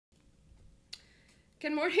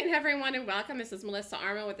Good morning, everyone, and welcome. This is Melissa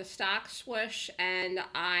Armo with the Stock Swoosh, and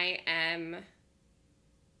I am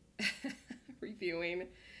reviewing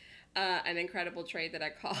an incredible trade that I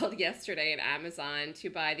called yesterday at Amazon to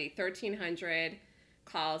buy the 1,300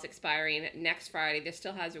 calls expiring next Friday. This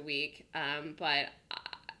still has a week, but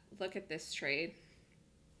look at this trade.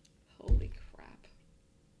 Holy crap.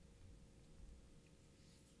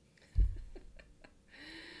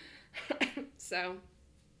 So,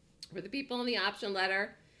 for the people in the option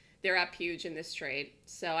letter, they're up huge in this trade.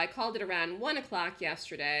 So I called it around 1 o'clock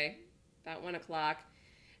yesterday, about 1 o'clock,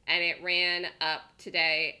 and it ran up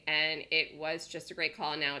today, and it was just a great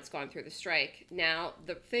call. Now it's gone through the strike. Now,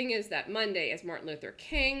 the thing is that Monday is Martin Luther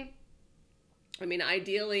King. I mean,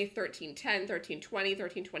 ideally 1310, 1320,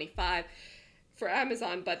 1325 for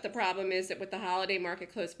Amazon, but the problem is that with the holiday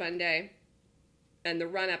market closed Monday and the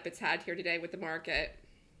run-up it's had here today with the market,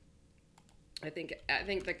 I think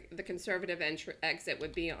the conservative exit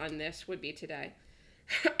would be on this would be today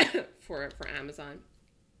for Amazon,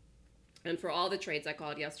 and for all the trades I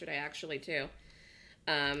called yesterday actually too.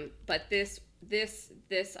 But this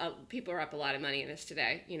people are up a lot of money in this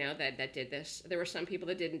today. You know that did this. There were some people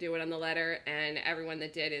that didn't do it on the letter, and everyone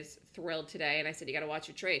that did is thrilled today. And I said you got to watch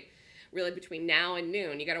your trade. Really between now and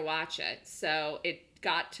noon, you got to watch it. So it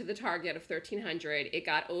got to the target of 1,300. It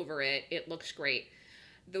got over it. It looks great.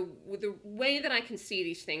 The way that I can see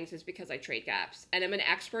these things is because I trade gaps, and I'm an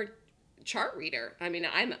expert chart reader. I mean,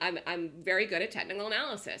 I'm very good at technical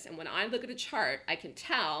analysis, and when I look at a chart, I can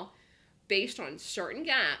tell based on certain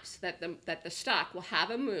gaps that the stock will have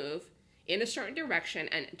a move in a certain direction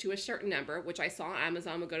and to a certain number, which I saw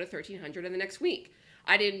Amazon would go to 1,300 in the next week.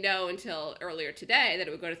 I didn't know until earlier today that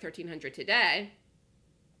it would go to 1,300 today,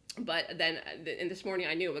 but then in this morning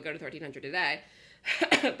I knew it would go to 1,300 today.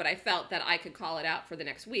 But I felt that I could call it out for the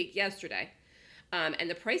next week yesterday. And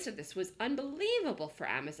the price of this was unbelievable for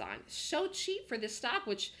Amazon. So cheap for this stock,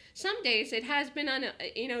 which some days it has been on,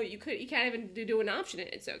 you can't even do an option.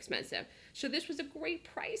 It's so expensive. So this was a great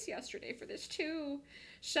price yesterday for this too.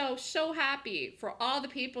 So happy for all the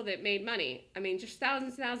people that made money. I mean, just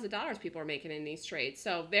thousands and thousands of dollars people are making in these trades.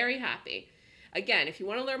 So very happy. Again, if you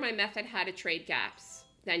want to learn my method, how to trade gaps,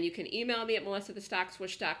 then you can email me at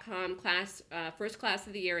melissathestockswoosh.com. First class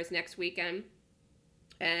of the year is next weekend.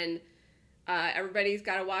 And everybody's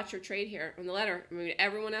got to watch your trade here on the letter. I mean,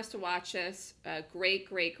 everyone has to watch this. Great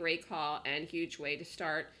call, and huge way to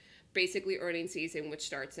start basically earnings season, which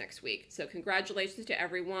starts next week. So congratulations to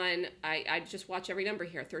everyone. I just watch every number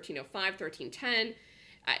here, 1305, 1310.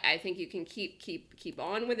 I think you can keep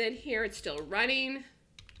on with it here. It's still running.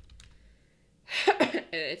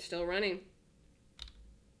 It's still running.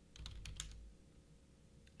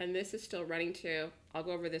 And this is still running too. I'll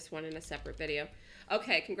go over this one in a separate video.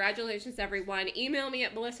 Okay, congratulations everyone. Email me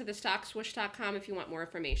at melissathestockswoosh.com if you want more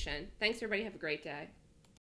information. Thanks everybody. Have a great day.